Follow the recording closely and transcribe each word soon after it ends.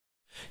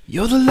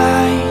You're the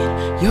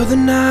light, you're the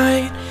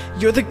night,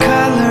 you're the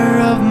color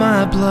of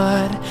my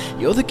blood.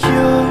 You're the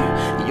cure,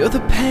 you're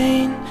the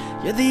pain,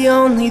 you're the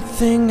only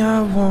thing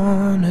I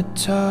wanna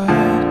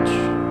touch.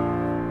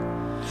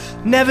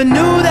 Never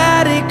knew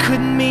that it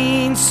could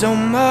mean so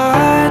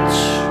much,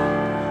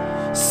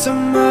 so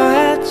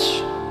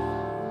much.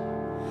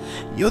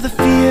 You're the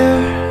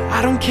fear,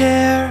 I don't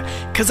care,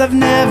 'cause I've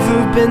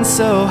never been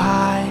so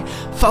high.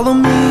 Follow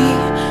me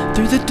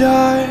through the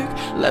dark,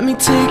 let me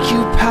take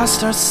you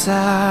past our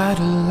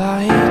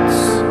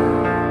satellites.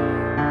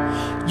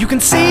 You can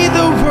see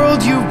the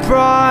world you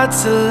brought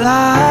to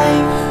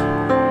life,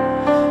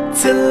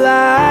 to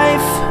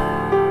life.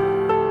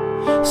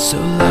 So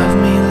love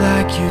me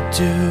like you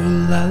do,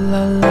 la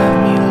la, love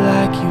me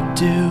like you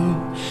do.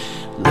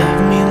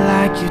 Love me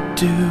like you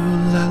do,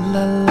 la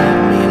la,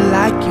 love me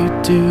like you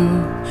do.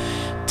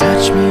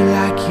 Touch me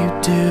like you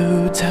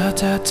do,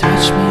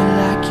 touch me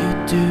like you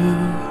do.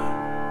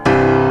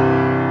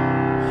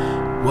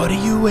 What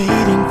are you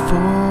waiting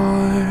for?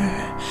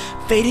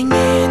 Fading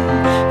in,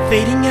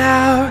 fading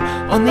out,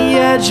 on the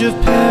edge of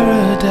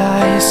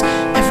paradise.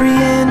 Every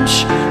inch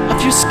of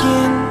your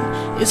skin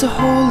is a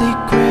holy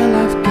grail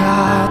I've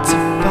got to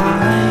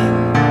find.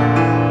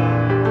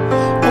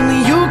 Only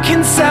you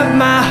can set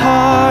my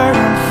heart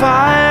on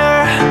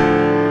fire,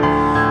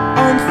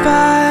 on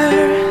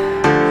fire.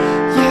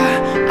 Yeah,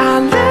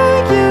 I'll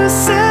let you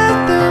set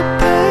the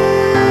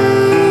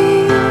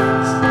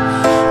pace,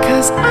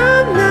 'cause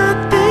I'm not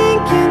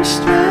thinking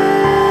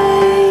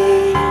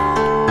straight.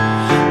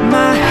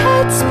 My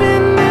head's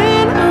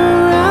spinning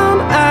around,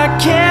 I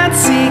can't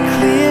see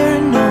clear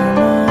no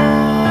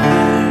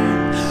more.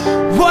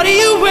 What are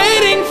you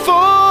waiting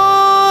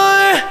for?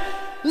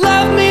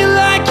 Love me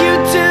like you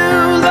do,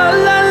 la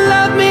la,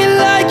 love me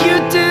like you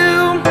do.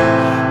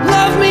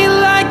 Love me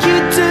like you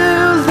do,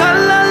 la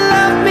la,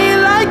 love me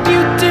like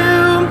you do.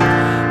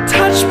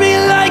 Touch me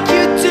like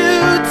you do,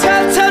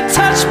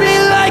 touch me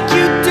like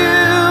you do.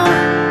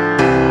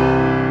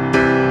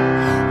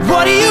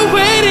 What are you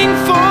waiting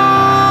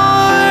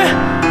for?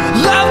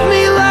 Love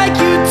me like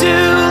you do,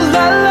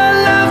 la la,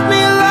 love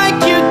me like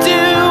you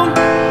do.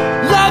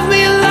 Love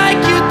me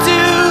like you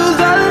do,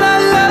 la la,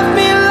 love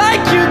me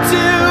like you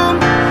do.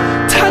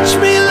 Touch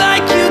me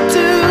like you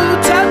do,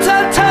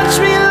 touch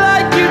me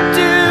like you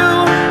do.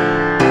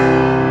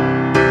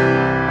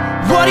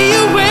 What are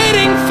you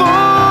waiting for?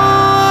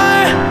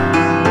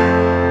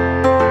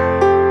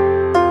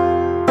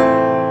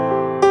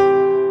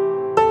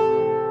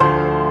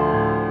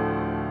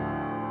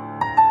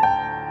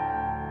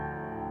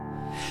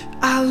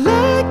 I'll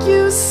let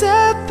you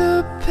set the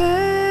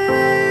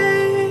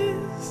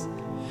pace,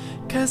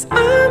 'cause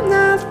I'm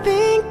not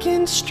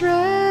thinking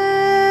straight.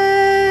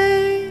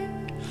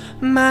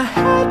 My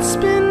head's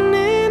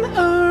spinning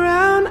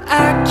around,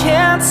 I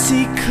can't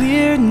see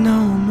clear no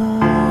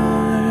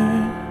more.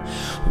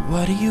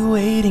 What are you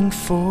waiting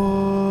for?